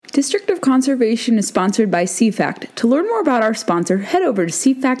District of Conservation is sponsored by CFACT. To learn more about our sponsor, head over to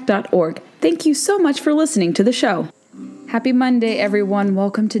cfact.org. Thank you so much for listening to the show. Happy Monday, everyone.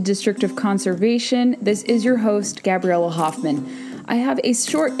 Welcome to District of Conservation. This is your host, Gabriella Hoffman. I have a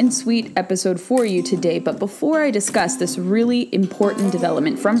short and sweet episode for you today, but before I discuss this really important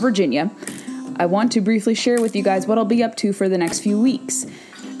development from Virginia, I want to briefly share with you guys what I'll be up to for the next few weeks.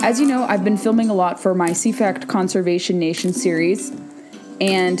 As you know, I've been filming a lot for my CFACT Conservation Nation series,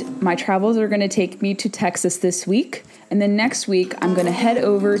 and my travels are going to take me to Texas this week. And then next week, I'm going to head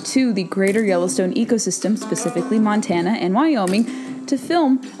over to the greater Yellowstone ecosystem, specifically Montana and Wyoming, to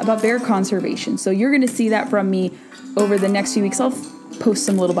film about bear conservation. So you're going to see that from me over the next few weeks. I'll post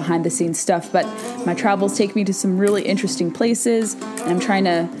some little behind the scenes stuff, but my travels take me to some really interesting places, and I'm trying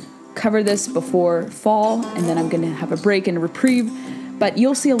to cover this before fall, and then I'm going to have a break and a reprieve. But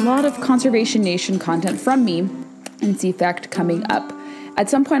you'll see a lot of Conservation Nation content from me and CFACT coming up. At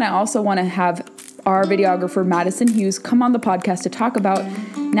some point, I also want to have our videographer, Madison Hughes, come on the podcast to talk about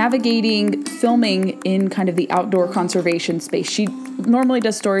navigating filming in kind of the outdoor conservation space. She normally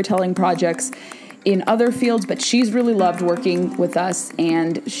does storytelling projects in other fields, but she's really loved working with us,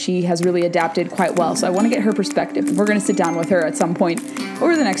 and she has really adapted quite well. So I want to get her perspective. We're going to sit down with her at some point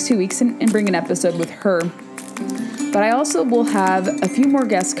over the next 2 weeks and bring an episode with her. But I also will have a few more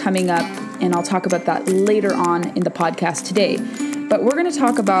guests coming up, and I'll talk about that later on in the podcast today. But we're going to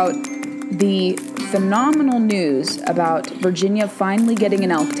talk about the phenomenal news about Virginia finally getting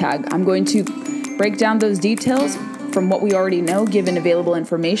an elk tag. I'm going to break down those details from what we already know, given available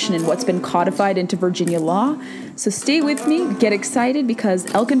information and what's been codified into Virginia law. So stay with me, get excited,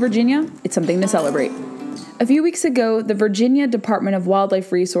 because elk in Virginia, it's something to celebrate. A few weeks ago, the Virginia Department of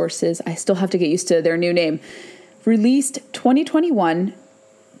Wildlife Resources, I still have to get used to their new name, released 2021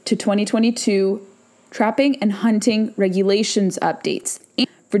 to 2022 trapping and hunting regulations updates.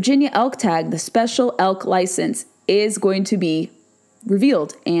 Virginia Elk Tag, the special elk license, is going to be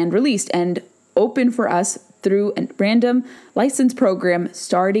revealed and released and open for us through a random license program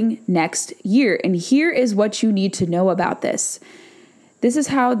starting next year. And here is what you need to know about this. This is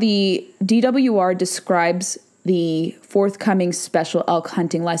how the DWR describes the forthcoming special elk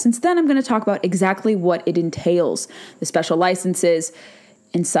hunting license. Then I'm going to talk about exactly what it entails, the special licenses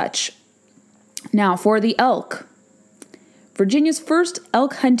and such. Now, for the elk, Virginia's first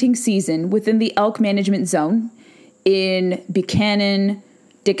elk hunting season within the elk management zone in Buchanan,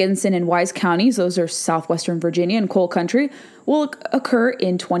 Dickinson, and Wise counties, those are southwestern Virginia and coal country, will occur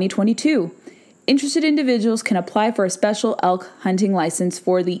in 2022. Interested individuals can apply for a special elk hunting license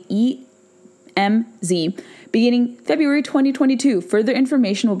for the EMZ beginning February 2022. Further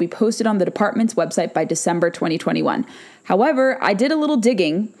information will be posted on the department's website by December 2021. However, I did a little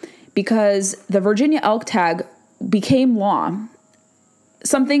digging because the Virginia Elk Tag became law,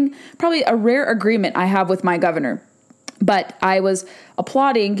 something, probably a rare agreement I have with my governor. But I was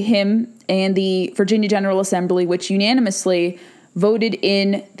applauding him and the Virginia General Assembly, which unanimously voted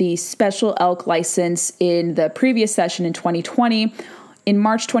in the special elk license in the previous session in 2020. In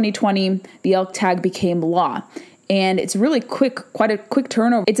March 2020, the elk tag became law. And it's really quick, quite a quick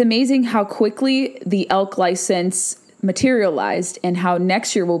turnover. It's amazing how quickly the elk license materialized and how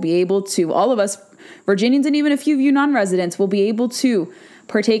next year we'll be able to, all of us Virginians and even a few of you non-residents, will be able to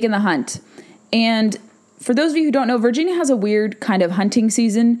partake in the hunt. And for those of you who don't know, Virginia has a weird kind of hunting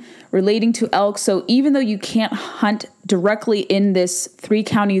season relating to elk. So even though you can't hunt directly in this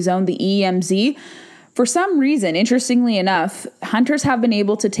 3-county zone, the EMZ, for some reason, interestingly enough, hunters have been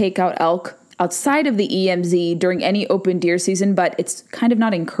able to take out elk outside of the EMZ during any open deer season, but it's kind of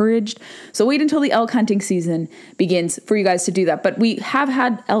not encouraged. So wait until the elk hunting season begins for you guys to do that. But we have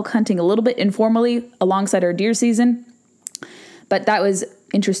had elk hunting a little bit informally alongside our deer season, but that was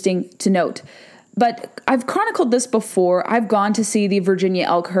interesting to note. But I've chronicled this before. I've gone to see the Virginia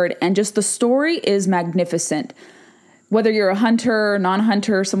elk herd, and just the story is magnificent. Whether you're a hunter,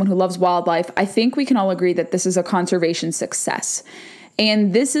 non-hunter, someone who loves wildlife, I think we can all agree that this is a conservation success.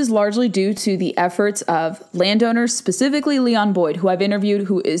 And this is largely due to the efforts of landowners, specifically Leon Boyd, who I've interviewed,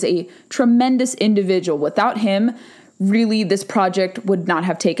 who is a tremendous individual. Without him, really, this project would not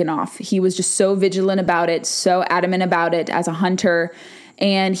have taken off. He was just so vigilant about it, so adamant about it as a hunter.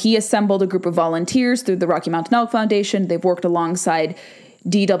 And he assembled a group of volunteers through the Rocky Mountain Elk Foundation. They've worked alongside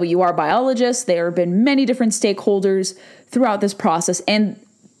DWR biologists. There have been many different stakeholders throughout this process. And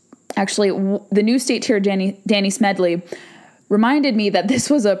actually, the new state chair, Danny Smedley, reminded me that this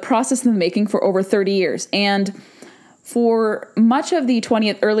was a process in the making for over 30 years. And for much of the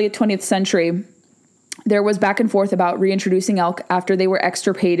early 20th century, There was back and forth about reintroducing elk after they were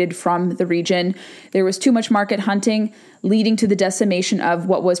extirpated from the region. There was too much market hunting, leading to the decimation of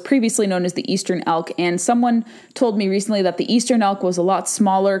what was previously known as the eastern elk. And someone told me recently that the eastern elk was a lot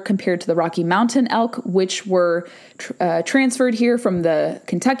smaller compared to the Rocky Mountain elk, which were transferred here from the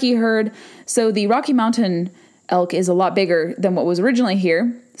Kentucky herd. So the Rocky Mountain elk is a lot bigger than what was originally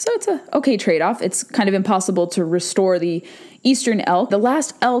here. So it's a okay trade-off. It's kind of impossible to restore the eastern elk. The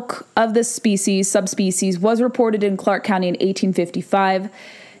last elk of this subspecies, was reported in Clark County in 1855.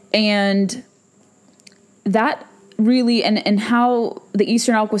 And that really, and how the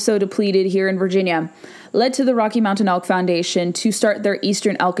eastern elk was so depleted here in Virginia, led to the Rocky Mountain Elk Foundation to start their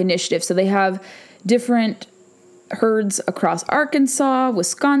Eastern Elk Initiative. So they have different herds across Arkansas,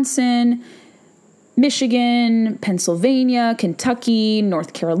 Wisconsin, Michigan, Pennsylvania, Kentucky,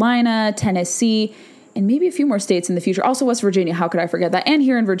 North Carolina, Tennessee, and maybe a few more states in the future. Also West Virginia, how could I forget that? And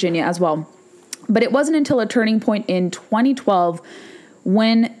here in Virginia as well. But it wasn't until a turning point in 2012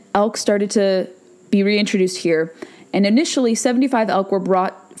 when elk started to be reintroduced here. And initially, 75 elk were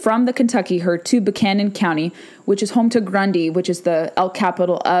brought from the Kentucky herd to Buchanan County, which is home to Grundy, which is the elk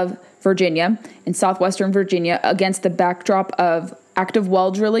capital of Virginia, in southwestern Virginia, against the backdrop of active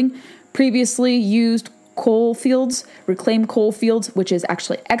well drilling. Previously used coal fields, reclaimed coal fields, which is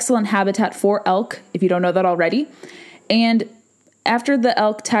actually excellent habitat for elk, if you don't know that already. And after the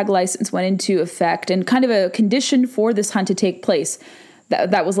elk tag license went into effect, and kind of a condition for this hunt to take place,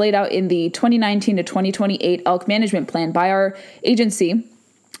 that was laid out in the 2019 to 2028 elk management plan by our agency,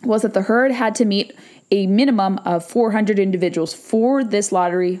 was that the herd had to meet a minimum of 400 individuals for this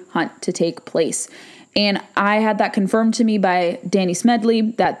lottery hunt to take place. And I had that confirmed to me by Danny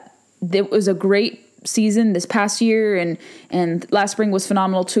Smedley that it was a great season this past year, and last spring was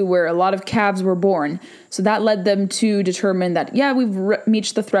phenomenal too, where a lot of calves were born. So that led them to determine that, yeah, we've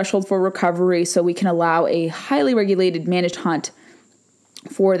reached the threshold for recovery, so we can allow a highly regulated managed hunt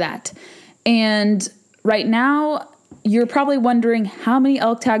for that. And right now, you're probably wondering how many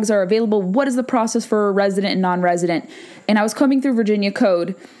elk tags are available. What is the process for a resident and non-resident? And I was combing through Virginia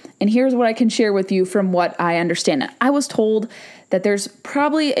code, and here's what I can share with you from what I understand. I was told that there's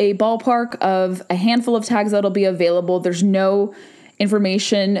probably a ballpark of a handful of tags that'll be available. There's no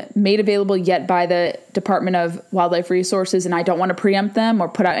information made available yet by the Department of Wildlife Resources, and I don't want to preempt them or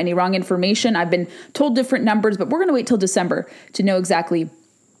put out any wrong information. I've been told different numbers, but we're going to wait till December to know exactly.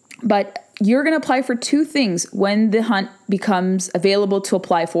 But you're going to apply for two things when the hunt becomes available to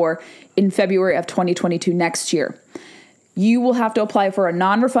apply for in February of 2022 next year. You will have to apply for a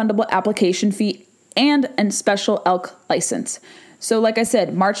non-refundable application fee and a special elk license. So like I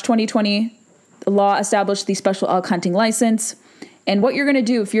said, March 2020, the law established the special elk hunting license. And what you're going to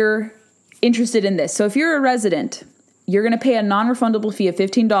do if you're interested in this, so if you're a resident, you're going to pay a non-refundable fee of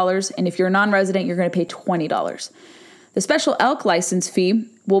 $15, and if you're a non-resident, you're going to pay $20. The special elk license fee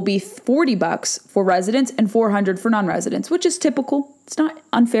will be $40 for residents and $400 for non-residents, which is typical. It's not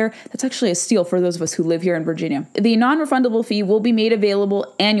unfair. That's actually a steal for those of us who live here in Virginia. The non-refundable fee will be made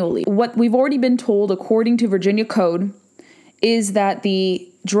available annually. What we've already been told, according to Virginia code, is that the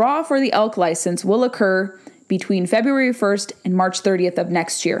draw for the elk license will occur between February 1st and March 30th of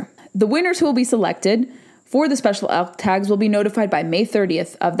next year. The winners who will be selected for the special elk tags will be notified by May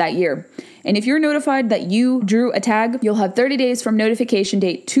 30th of that year. And if you're notified that you drew a tag, you'll have 30 days from notification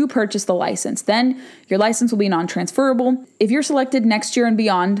date to purchase the license. Then your license will be non-transferable. If you're selected next year and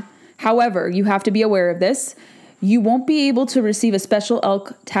beyond, however, you have to be aware of this, you won't be able to receive a special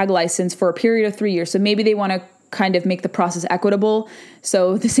elk tag license for a period of 3 years. So maybe they want to kind of make the process equitable,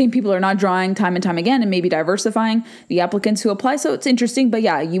 so the same people are not drawing time and time again, and maybe diversifying the applicants who apply. So it's interesting, but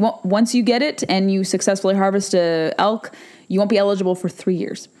yeah, you won't, once you get it and you successfully harvest a elk, you won't be eligible for 3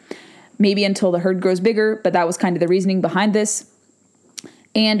 years, maybe until the herd grows bigger. But that was kind of the reasoning behind this.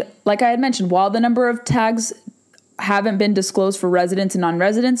 And like I had mentioned, while the number of tags haven't been disclosed for residents and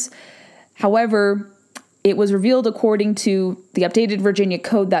non-residents, however, it was revealed according to the updated Virginia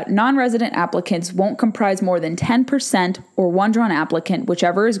code that non-resident applicants won't comprise more than 10% or one drawn applicant,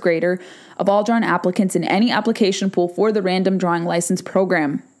 whichever is greater, of all drawn applicants in any application pool for the random drawing license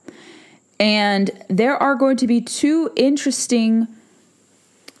program. And there are going to be two interesting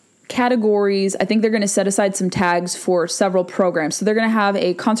categories. I think they're going to set aside some tags for several programs. So they're going to have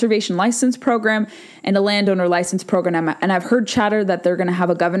a conservation license program and a landowner license program. And I've heard chatter that they're going to have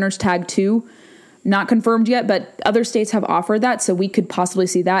a governor's tag too. Not confirmed yet, but other states have offered that, so we could possibly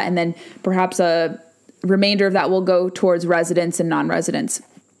see that, and then perhaps a remainder of that will go towards residents and non-residents.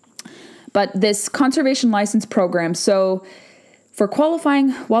 But this conservation license program, so for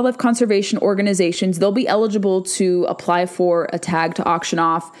qualifying wildlife conservation organizations, they'll be eligible to apply for a tag to auction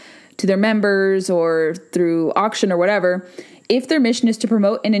off to their members or through auction or whatever, if their mission is to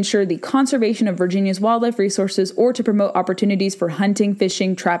promote and ensure the conservation of Virginia's wildlife resources or to promote opportunities for hunting,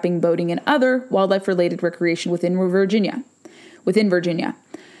 fishing, trapping, boating, and other wildlife-related recreation within Virginia.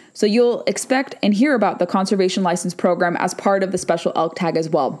 So you'll expect and hear about the conservation license program as part of the special elk tag as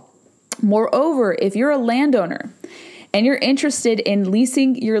well. Moreover, if you're a landowner and you're interested in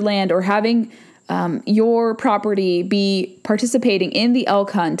leasing your land or having your property be participating in the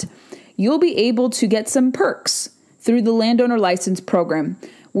elk hunt, you'll be able to get some perks through the landowner license program,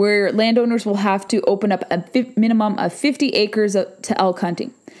 where landowners will have to open up a minimum of 50 acres to elk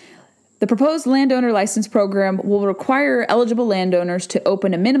hunting. The proposed landowner license program will require eligible landowners to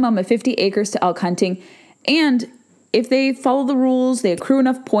open a minimum of 50 acres to elk hunting, and if they follow the rules, they accrue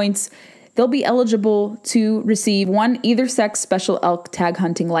enough points, they'll be eligible to receive one either sex special elk tag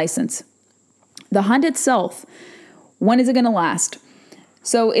hunting license. The hunt itself, when is it going to last?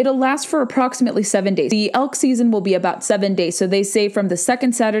 So it'll last for approximately 7 days. The elk season will be about 7 days. So they say from the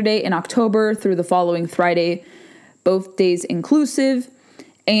second Saturday in October through the following Friday, both days inclusive.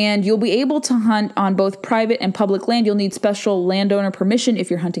 And you'll be able to hunt on both private and public land. You'll need special landowner permission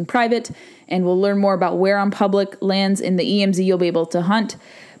if you're hunting private. And we'll learn more about where on public lands in the EMZ you'll be able to hunt.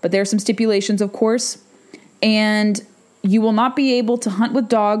 But there are some stipulations, of course. And you will not be able to hunt with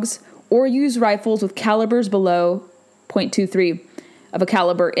dogs or use rifles with calibers below .23 of a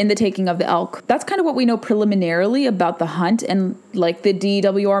caliber in the taking of the elk. That's kind of what we know preliminarily about the hunt. And like the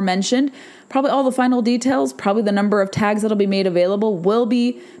DWR mentioned, probably all the final details, probably the number of tags that'll be made available will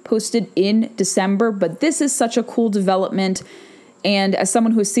be posted in December. But this is such a cool development. And as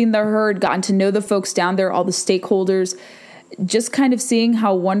someone who's seen the herd, gotten to know the folks down there, all the stakeholders, just kind of seeing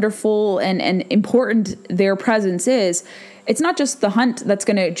how wonderful and important their presence is. It's not just the hunt that's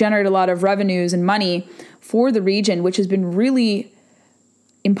going to generate a lot of revenues and money for the region, which has been really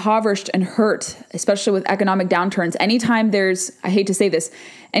impoverished and hurt, especially with economic downturns. Anytime there's an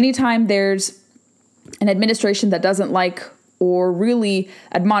administration that doesn't like or really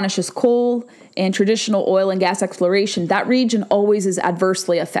admonishes coal and traditional oil and gas exploration, that region always is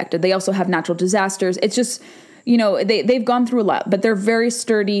adversely affected. They also have natural disasters. It's just, they've gone through a lot, but they're very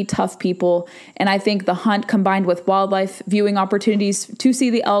sturdy, tough people. And I think the hunt combined with wildlife viewing opportunities to see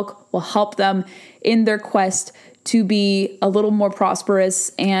the elk will help them in their quest to be a little more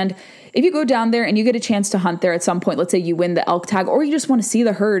prosperous. And if you go down there and you get a chance to hunt there at some point, let's say you win the elk tag or you just want to see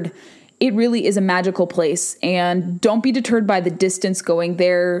the herd, it really is a magical place. And don't be deterred by the distance going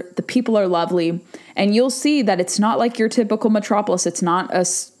there. The people are lovely. And you'll see that it's not like your typical metropolis. It's not a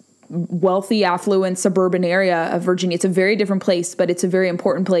wealthy, affluent, suburban area of Virginia. It's a very different place, but it's a very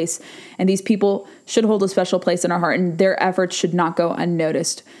important place. And these people should hold a special place in our heart, and their efforts should not go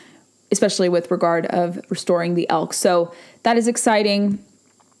unnoticed, especially with regard of restoring the elk. So that is exciting.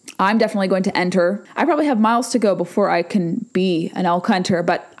 I'm definitely going to enter. I probably have miles to go before I can be an elk hunter,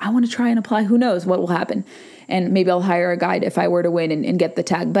 but I want to try and apply. Who knows what will happen? And maybe I'll hire a guide if I were to win and get the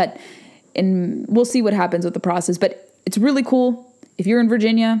tag. And we'll see what happens with the process. But it's really cool. If you're in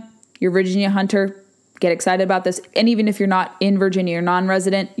Virginia, you're a Virginia hunter, get excited about this. And even if you're not in Virginia, you're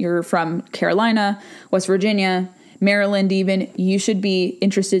non-resident, you're from Carolina, West Virginia, Maryland even, you should be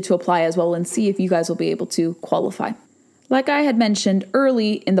interested to apply as well and see if you guys will be able to qualify. Like I had mentioned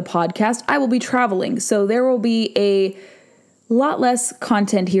early in the podcast, I will be traveling, so there will be a lot less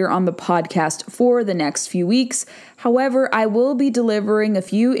content here on the podcast for the next few weeks. However, I will be delivering a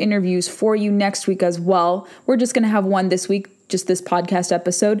few interviews for you next week as well. We're just going to have one this week, just this podcast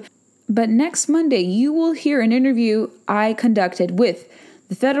episode. But next Monday, you will hear an interview I conducted with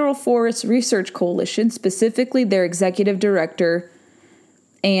the Federal Forest Research Coalition, specifically their executive director,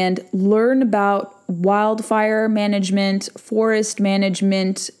 and learn about wildfire management, forest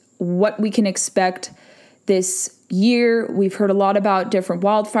management, what we can expect this year. We've heard a lot about different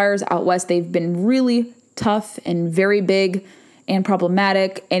wildfires out west. They've been really tough and very big and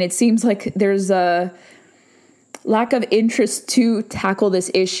problematic, and it seems like there's a lack of interest to tackle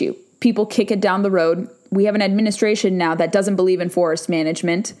this issue. People kick it down the road. We have an administration now that doesn't believe in forest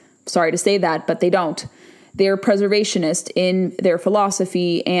management. Sorry to say that, but they don't. They're preservationist in their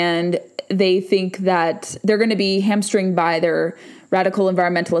philosophy, and they think that they're going to be hamstringed by their radical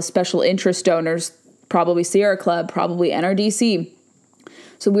environmentalist special interest donors, probably Sierra Club, probably NRDC.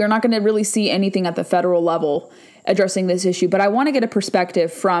 So we're not going to really see anything at the federal level addressing this issue. But I want to get a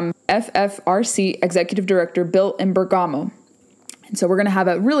perspective from FFRC Executive Director Bill Imbergamo. And so we're going to have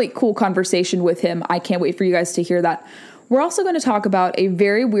a really cool conversation with him. I can't wait for you guys to hear that. We're also going to talk about a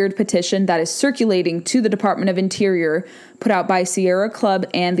very weird petition that is circulating to the Department of Interior, put out by Sierra Club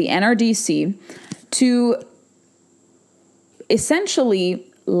and the NRDC, to essentially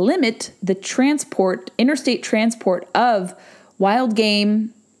limit the interstate transport of wild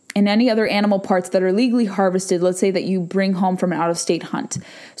game and any other animal parts that are legally harvested, let's say that you bring home from an out-of-state hunt.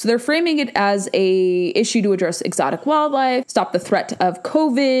 So they're framing it as a issue to address exotic wildlife, stop the threat of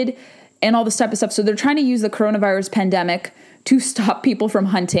COVID, and all this type of stuff. So they're trying to use the coronavirus pandemic to stop people from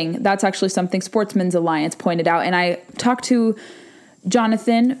hunting. That's actually something Sportsmen's Alliance pointed out. And I talked to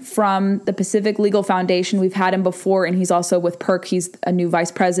Jonathan from the Pacific Legal Foundation. We've had him before, and he's also with PERC. He's a new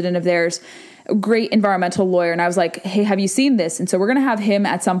vice president of theirs. A great environmental lawyer. And I was like, hey, have you seen this? And so we're going to have him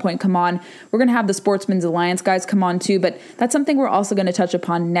at some point come on. We're going to have the Sportsmen's Alliance guys come on too, but that's something we're also going to touch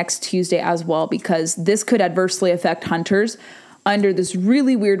upon next Tuesday as well, because this could adversely affect hunters under this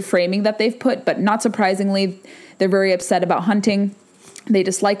really weird framing that they've put. But not surprisingly, they're very upset about hunting. They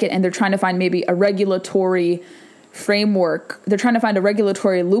dislike it, and they're trying to find maybe a regulatory framework. They're trying to find a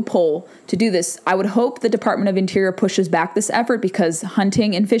regulatory loophole to do this. I would hope the Department of Interior pushes back this effort, because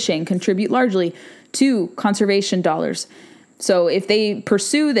hunting and fishing contribute largely to conservation dollars. So if they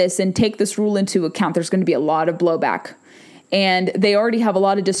pursue this and take this rule into account, there's going to be a lot of blowback. And they already have a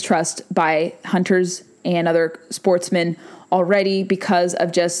lot of distrust by hunters and other sportsmen already because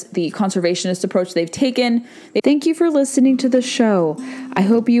of just the conservationist approach they've taken. Thank you for listening to the show. I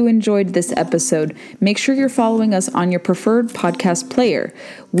hope you enjoyed this episode. Make sure you're following us on your preferred podcast player.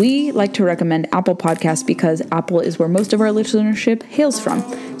 We like to recommend Apple Podcasts because Apple is where most of our listenership hails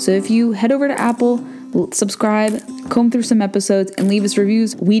from. So if you head over to Apple, subscribe, comb through some episodes, and leave us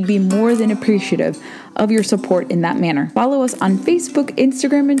reviews, we'd be more than appreciative of your support in that manner. Follow us on Facebook,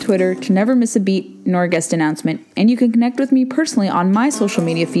 Instagram, and Twitter to never miss a beat nor a guest announcement. And you can connect with me personally on my social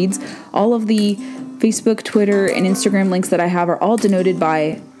media feeds. All of the Facebook, Twitter, and Instagram links that I have are all denoted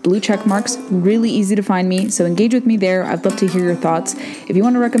by blue check marks. Really easy to find me, so engage with me there. I'd love to hear your thoughts. If you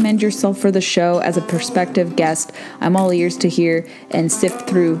want to recommend yourself for the show as a prospective guest, I'm all ears to hear and sift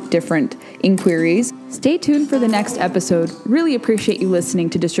through different inquiries. Stay tuned for the next episode. Really appreciate you listening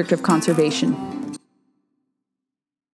to District of Conservation.